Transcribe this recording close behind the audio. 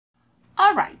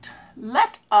All right,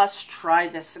 let us try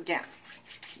this again.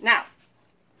 Now,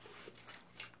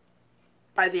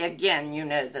 by the again, you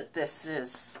know that this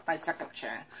is my second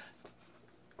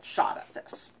shot at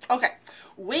this. Okay,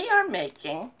 we are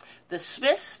making the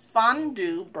Swiss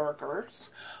fondue burgers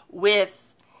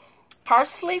with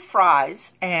parsley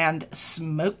fries and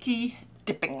smoky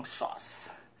dipping sauce.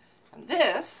 And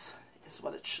this is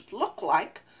what it should look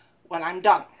like when I'm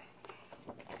done.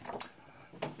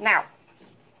 Now,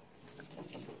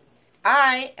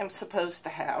 I am supposed to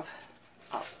have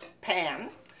a pan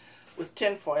with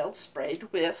tin foil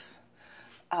sprayed with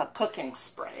cooking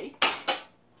spray,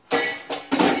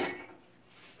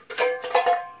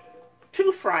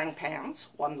 2 frying pans,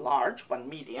 one large, one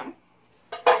medium,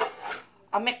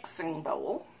 a mixing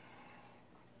bowl,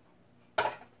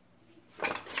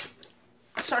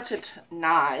 assorted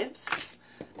knives,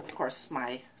 of course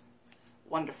my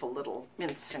wonderful little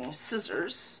mincing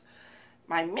scissors,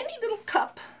 my mini little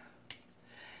cup,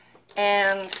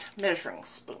 and measuring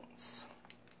spoons.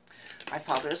 My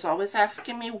father is always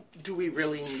asking me, do we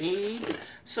really need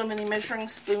so many measuring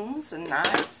spoons and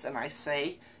knives? And I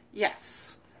say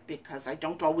yes, because I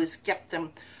don't always get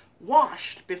them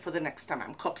washed before the next time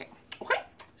I'm cooking. Okay,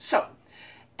 so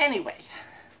anyway,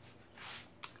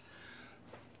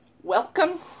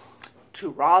 welcome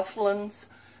to Rosalind's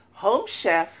Home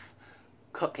Chef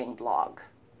Cooking Blog.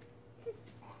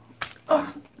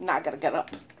 Oh, now I gotta get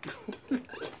up.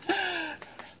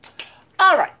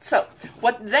 All right, so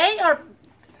what they are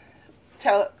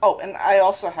oh, and I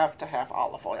also have to have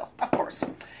olive oil, of course,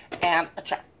 and a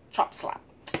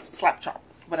slap chop,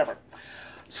 whatever.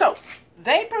 So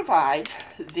they provide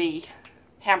the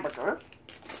hamburger,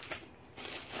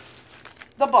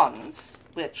 the buns,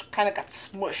 which kind of got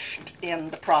smushed in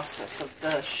the process of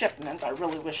the shipment. I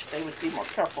really wish they would be more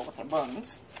careful with their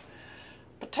buns.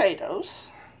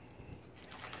 Potatoes,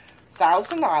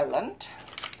 Thousand Island,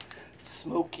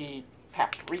 smoky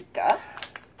paprika,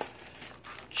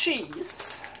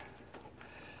 cheese,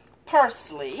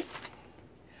 parsley,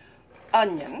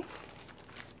 onion,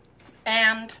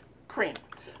 and cream,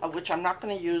 of which I'm not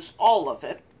going to use all of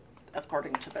it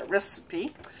according to their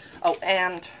recipe. Oh,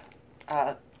 and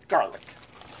garlic.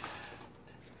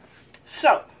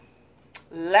 So,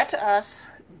 let us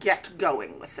get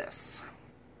going with this.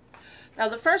 Now,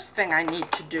 the first thing I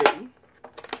need to do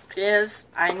is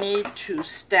I need to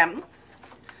stem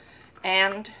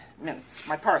and mince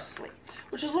my parsley,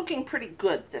 which is looking pretty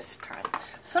good this time.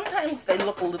 Sometimes they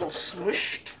look a little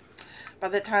smushed by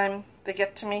the time they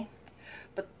get to me,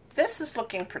 but this is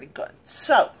looking pretty good.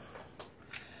 So,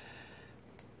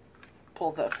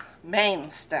 pull the main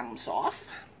stems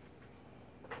off.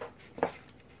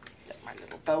 Get my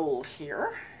little bowl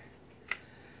here.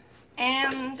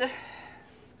 And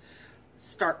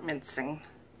start mincing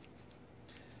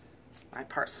my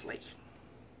parsley.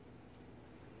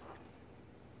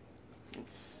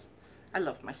 I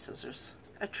love my scissors.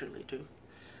 I truly do.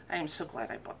 I am so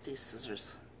glad I bought these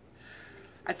scissors.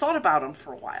 I thought about them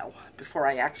for a while before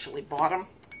I actually bought them.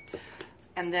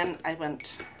 And then I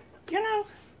went, you know,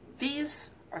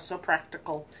 these are so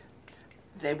practical.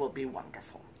 They will be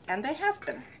wonderful. And they have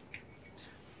been.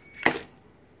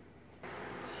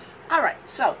 All right,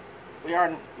 so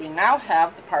we now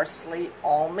have the parsley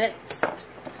all minced.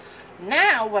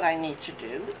 Now what I need to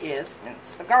do is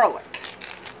mince the garlic.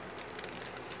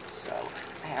 So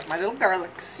I have my little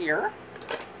garlics here,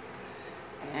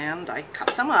 and I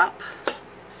cut them up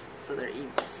so they're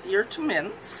easier to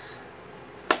mince.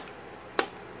 I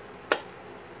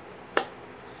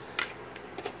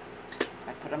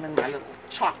put them in my little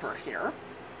chopper here.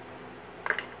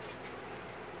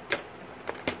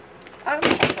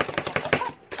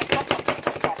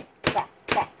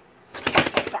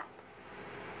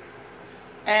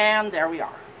 And there we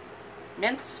are,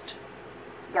 minced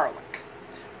garlic,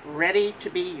 ready to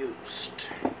be used.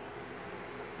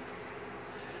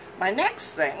 My next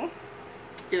thing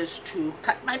is to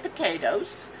cut my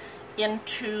potatoes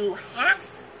into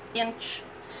 1/2 inch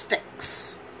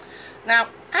sticks. Now,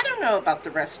 I don't know about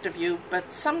the rest of you,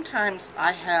 but sometimes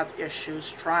I have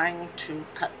issues trying to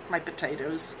cut my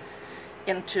potatoes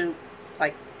into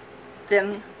like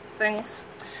thin things.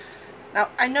 Now,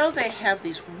 I know they have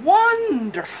these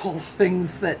wonderful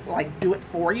things that like do it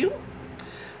for you,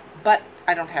 but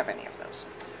I don't have any of those.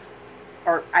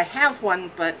 Or I have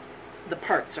one, but the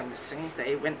parts are missing.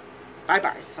 They went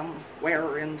bye-bye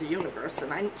somewhere in the universe,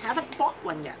 and I haven't bought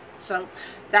one yet. So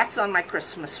that's on my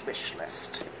Christmas wish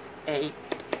list. A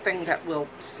thing that will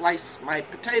slice my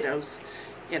potatoes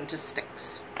into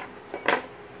sticks.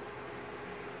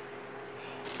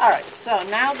 Alright, so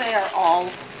now they are all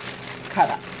cut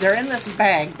up. They're in this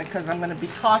bag because I'm going to be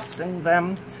tossing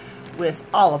them with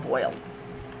olive oil.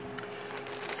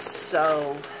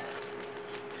 So,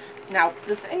 now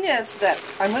the thing is that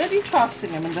I'm going to be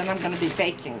tossing them and then I'm going to be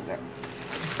baking them.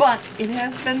 But it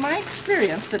has been my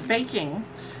experience that baking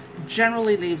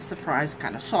generally leaves the fries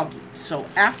kind of soggy. So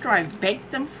after I've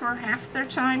baked them for half their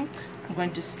time, I'm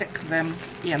going to stick them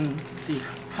in the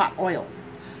hot oil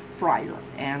fryer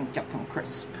and get them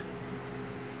crisp.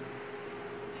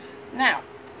 Now,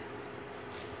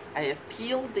 I have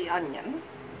peeled the onion,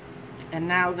 and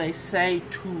now they say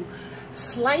to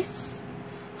slice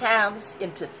halves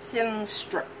into thin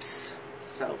strips.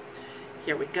 So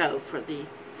here we go for the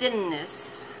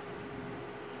thinness.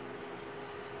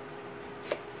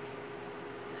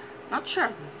 Not sure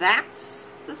if that's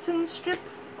the thin strip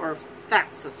or if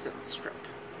that's a thin strip.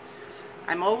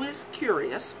 I'm always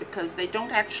curious because they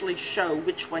don't actually show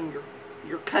which one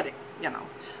you're cutting, you know.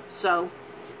 So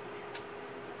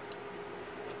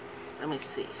let me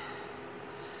see.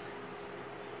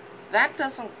 That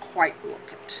doesn't quite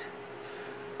look it.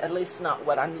 At least not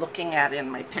what I'm looking at in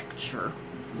my picture,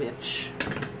 which,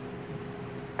 let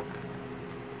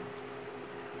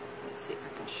me see if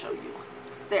I can show you.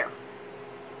 There.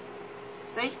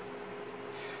 See?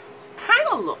 Kind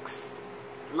of looks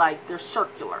like they're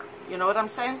circular. You know what I'm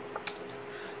saying?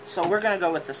 So we're going to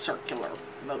go with the circular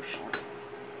motion.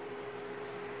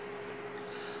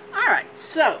 Alright,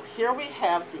 so here we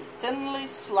have the thinly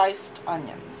sliced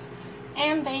onions.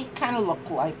 And they kind of look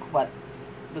like what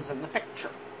was in the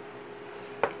picture.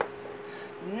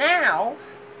 Now,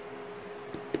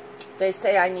 they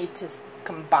say I need to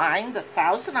combine the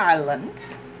Thousand Island,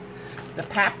 the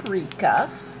paprika,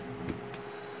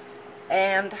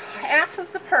 and half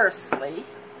of the parsley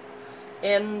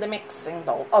in the mixing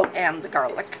bowl. Oh, and the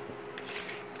garlic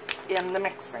in the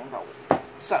mixing bowl.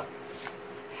 So,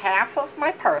 half of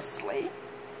my parsley.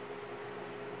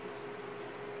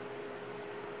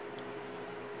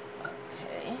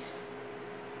 Okay.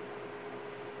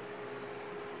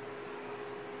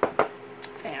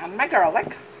 And my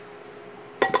garlic.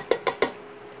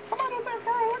 Come on in there,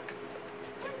 garlic.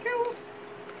 Thank you.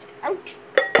 Ouch.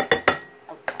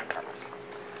 Okay, garlic.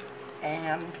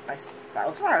 And my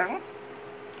Thousand Island.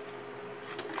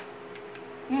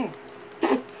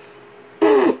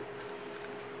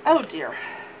 Oh dear.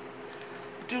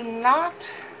 Do not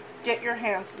get your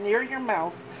hands near your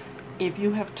mouth if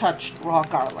you have touched raw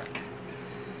garlic.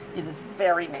 It is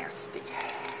very nasty.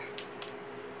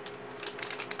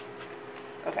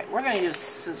 Okay, we're going to use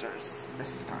scissors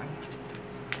this time.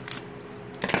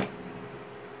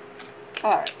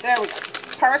 Alright, there we go.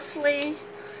 Parsley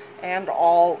and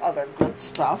all other good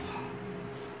stuff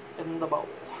in the bowl.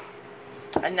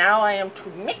 And now I am to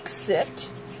mix it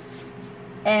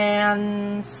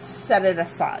and set it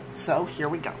aside. So here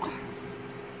we go.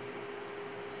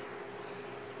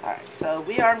 Alright, so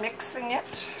we are mixing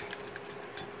it.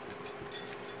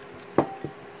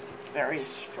 Very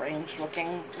strange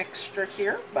looking mixture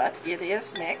here, but it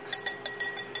is mixed.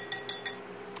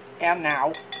 And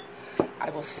now I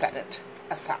will set it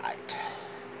aside.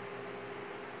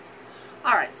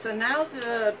 Alright, so now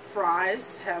the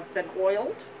fries have been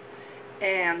oiled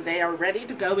and they are ready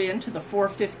to go into the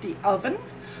 450 oven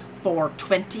for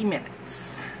 20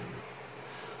 minutes.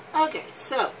 Okay,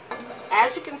 so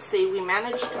as you can see, we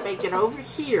managed to make it over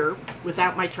here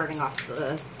without my turning off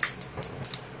the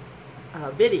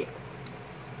video.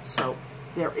 So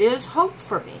there is hope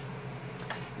for me.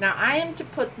 Now I am to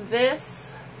put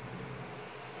this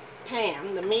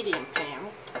pan, the medium pan,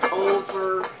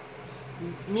 over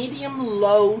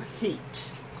medium-low heat.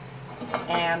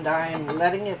 And I'm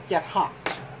letting it get hot.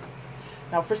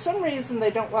 Now for some reason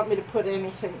they don't want me to put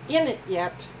anything in it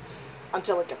yet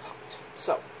until it gets hot.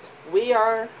 So we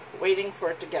are waiting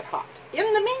for it to get hot.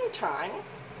 In the meantime,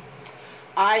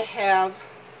 I have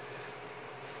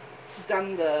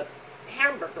done the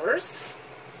hamburgers.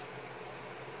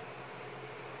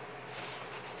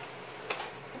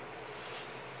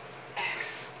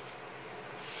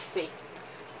 See,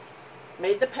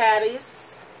 made the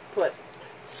patties, put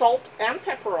salt and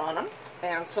pepper on them,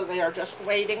 and so they are just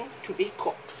waiting to be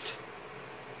cooked.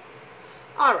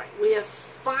 Alright, we have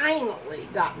finally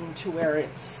gotten to where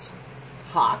it's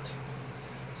hot.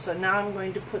 So now I'm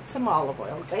going to put some olive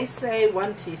oil. They say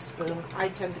 1 teaspoon. I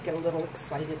tend to get a little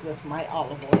excited with my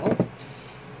olive oil.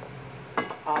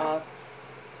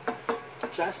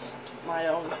 Just my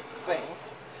own thing.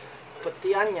 Put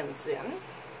the onions in.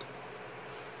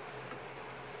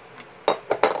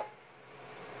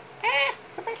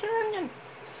 Come back here, onion.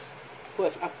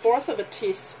 Put 1/4 of a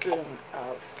teaspoon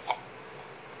of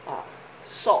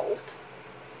salt.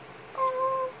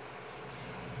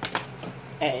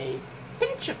 a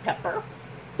pinch of pepper.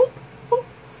 Boop, boop.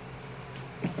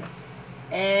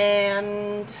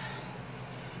 And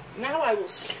now I will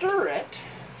stir it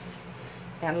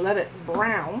and let it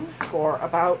brown for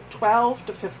about 12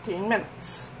 to 15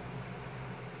 minutes.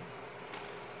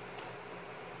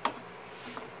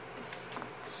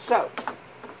 So,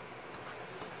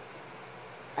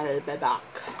 I'll be back.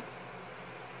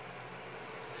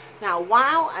 Now,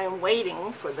 while I'm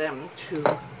waiting for them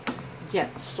to get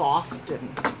soft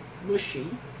and mushy,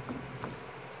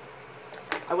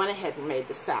 I went ahead and made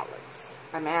the salads.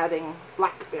 I'm adding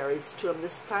blackberries to them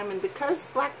this time, and because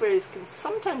blackberries can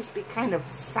sometimes be kind of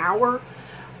sour,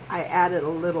 I added a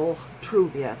little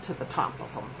Truvia to the top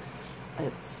of them.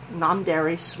 It's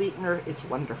non-dairy sweetener. It's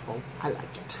wonderful. I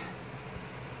like it.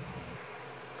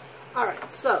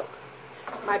 Alright, so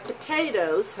my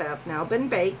potatoes have now been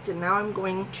baked, and now I'm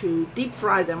going to deep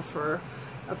fry them for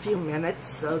a few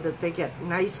minutes so that they get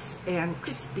nice and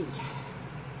crispy.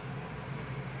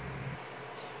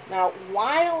 Now,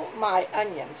 while my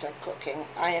onions are cooking,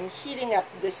 I am heating up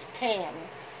this pan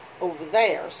over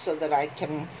there so that I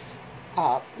can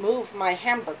move my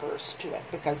hamburgers to it,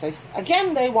 because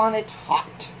they want it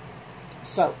hot.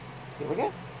 So, here we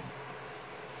go.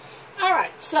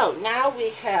 Alright, so now we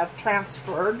have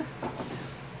transferred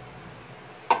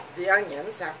the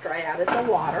onions after I added the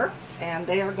water, and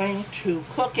they are going to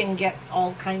cook and get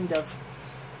all kind of,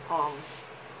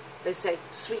 they say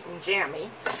sweet and jammy.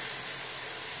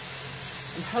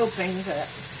 I'm hoping that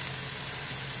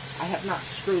I have not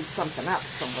screwed something up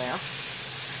somewhere,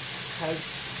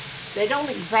 because they don't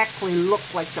exactly look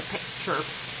like the picture.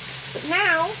 But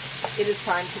now it is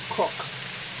time to cook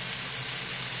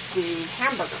the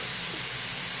hamburgers.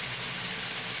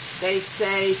 They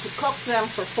say to cook them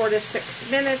for 4 to 6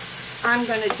 minutes. I'm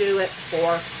going to do it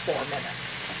for 4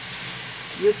 minutes.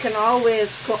 You can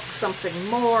always cook something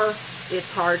more.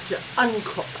 It's hard to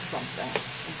uncook something.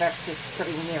 In fact, it's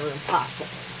pretty near impossible.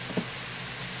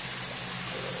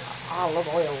 Olive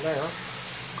oil there,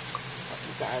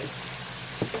 you guys.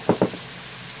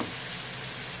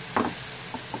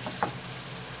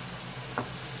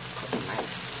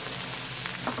 Nice.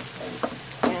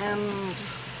 And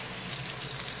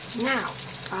now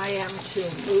I am to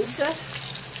move the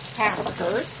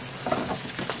hamburgers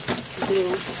to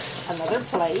another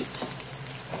plate,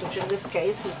 which in this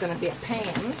case is going to be a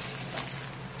pan,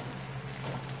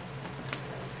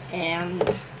 and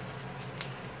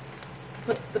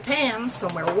put the pan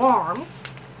somewhere warm.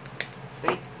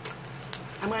 See,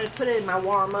 I'm going to put it in my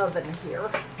warm oven here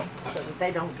so that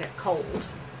they don't get cold.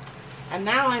 And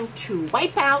now I'm to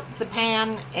wipe out the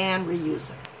pan and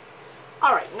reuse it.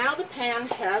 Alright, now the pan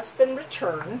has been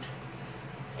returned,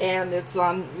 and it's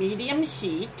on medium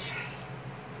heat.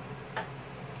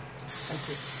 And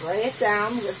to spray it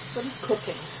down with some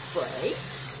cooking spray.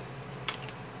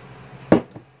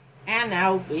 And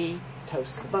now we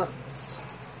toast the buns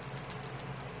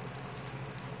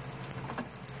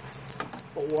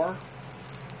for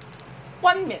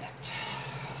 1 minute.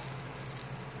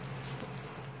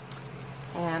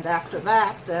 And after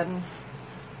that, then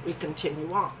we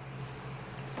continue on.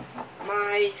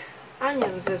 My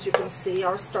onions, as you can see,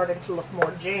 are starting to look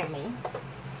more jammy,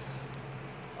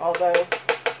 although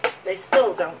they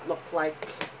still don't look like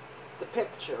the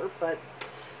picture, but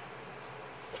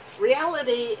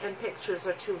reality and pictures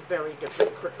are two very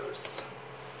different critters.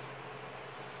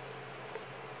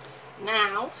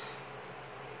 Now,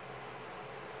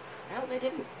 well, they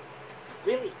didn't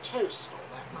really toast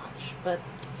all that much, but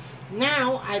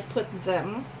now I put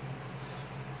them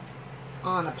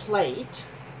on a plate,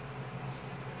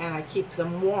 and I keep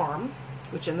them warm,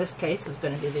 which in this case is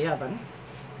going to be the oven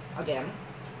again.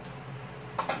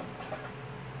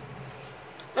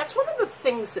 That's one of the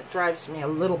things that drives me a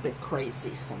little bit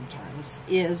crazy sometimes,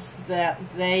 is that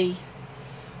they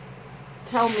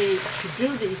tell me to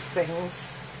do these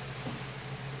things,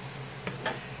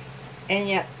 and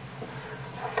yet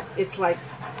it's like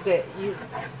that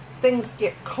things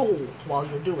get cold while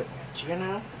you're doing it, you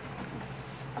know?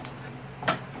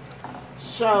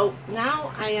 So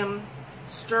now I am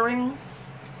stirring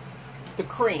the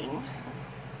cream,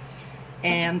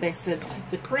 and they said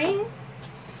the cream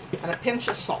and a pinch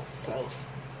of salt, so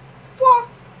voila,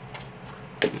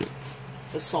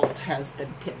 the salt has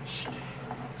been pinched.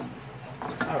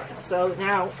 Alright, so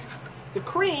now the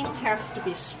cream has to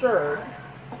be stirred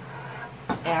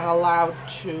and allowed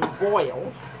to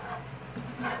boil,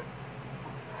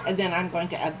 and then I'm going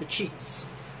to add the cheese.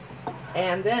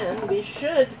 And then we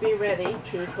should be ready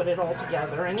to put it all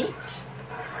together and eat.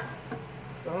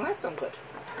 Doesn't that sound good?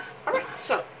 Alright,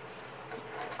 so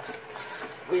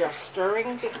we are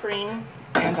stirring the cream,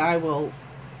 and I will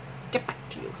get back.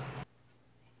 to you.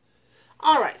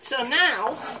 Alright, so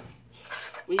now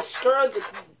we stir the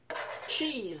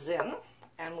cheese in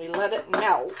and we let it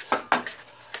melt.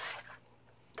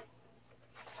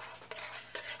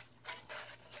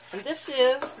 And this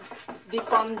is the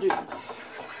fondue.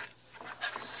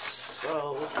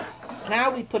 So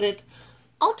now we put it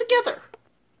all together.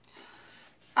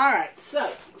 Alright,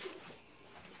 so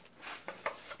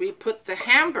we put the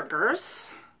hamburgers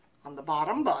on the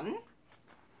bottom bun.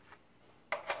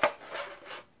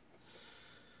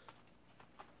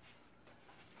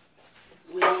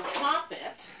 We'll top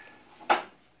it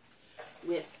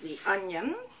with the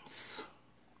onions.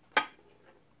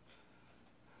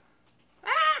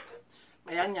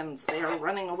 My onions, they are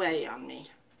running away on me.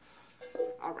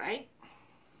 All right.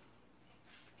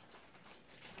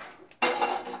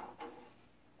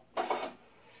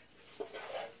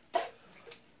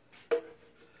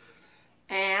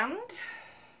 And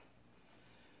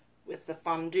with the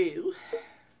fondue,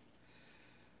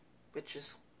 which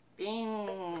is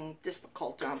being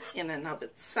difficult in and of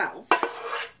itself,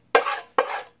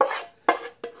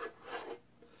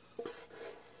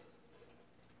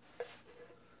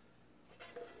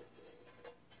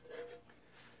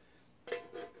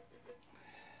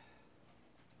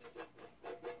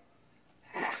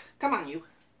 come on, you.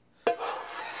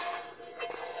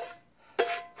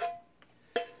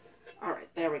 All right,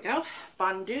 there we go.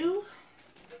 Fondue.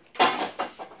 Now,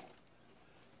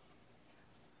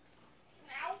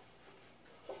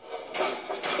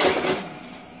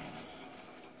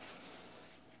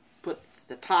 put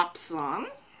the tops on.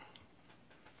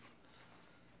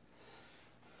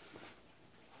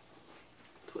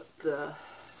 Put the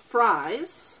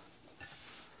fries.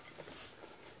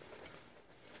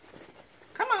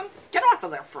 Come on, get off of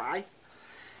there, fry.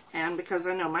 And because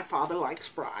I know my father likes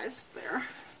fries, there.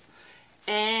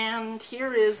 And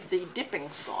here is the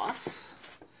dipping sauce.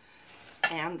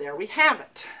 And there we have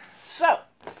it. So,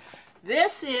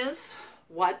 this is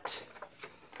what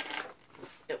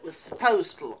it was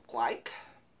supposed to look like.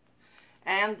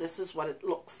 And this is what it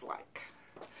looks like.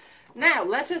 Now,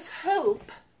 let us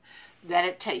hope that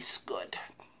it tastes good.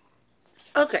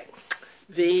 Okay,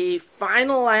 the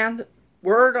final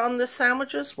word on the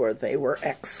sandwiches were they were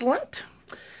excellent.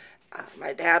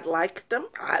 My dad liked them.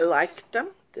 I liked them.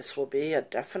 This will be a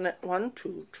definite one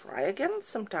to try again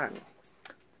sometime.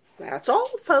 That's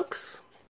all, folks.